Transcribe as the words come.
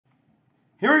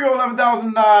Here we go,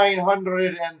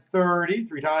 11,930.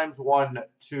 3 times. 1,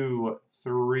 2,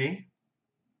 3.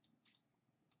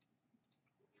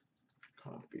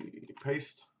 Copy,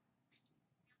 paste.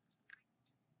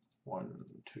 1,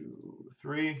 2,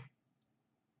 3.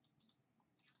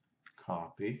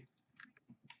 Copy,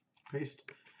 paste.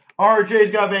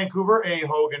 RJ's got Vancouver. A.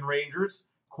 Hogan Rangers.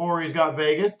 Corey's got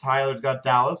Vegas. Tyler's got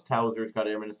Dallas. Towser's got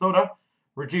Air Minnesota.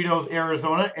 Regito's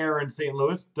Arizona. Aaron St.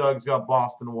 Louis. Doug's got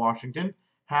Boston, Washington.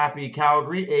 Happy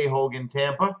Calgary. A. Hogan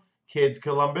Tampa. Kids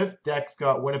Columbus. Deck's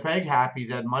got Winnipeg.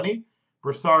 Happy's Ed Money.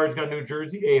 Broussard's got New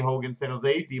Jersey. A. Hogan San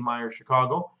Jose. D. Meyer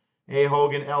Chicago. A.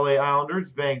 Hogan LA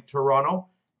Islanders. Vank Toronto.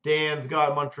 Dan's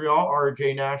got Montreal.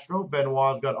 RJ Nashville.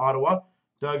 Benoit's got Ottawa.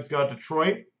 Doug's got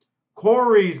Detroit.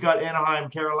 Corey's got Anaheim,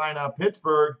 Carolina,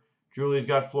 Pittsburgh. Julie's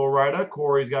got Florida.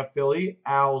 Corey's got Philly.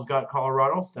 Al's got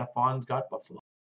Colorado. Stefan's got Buffalo.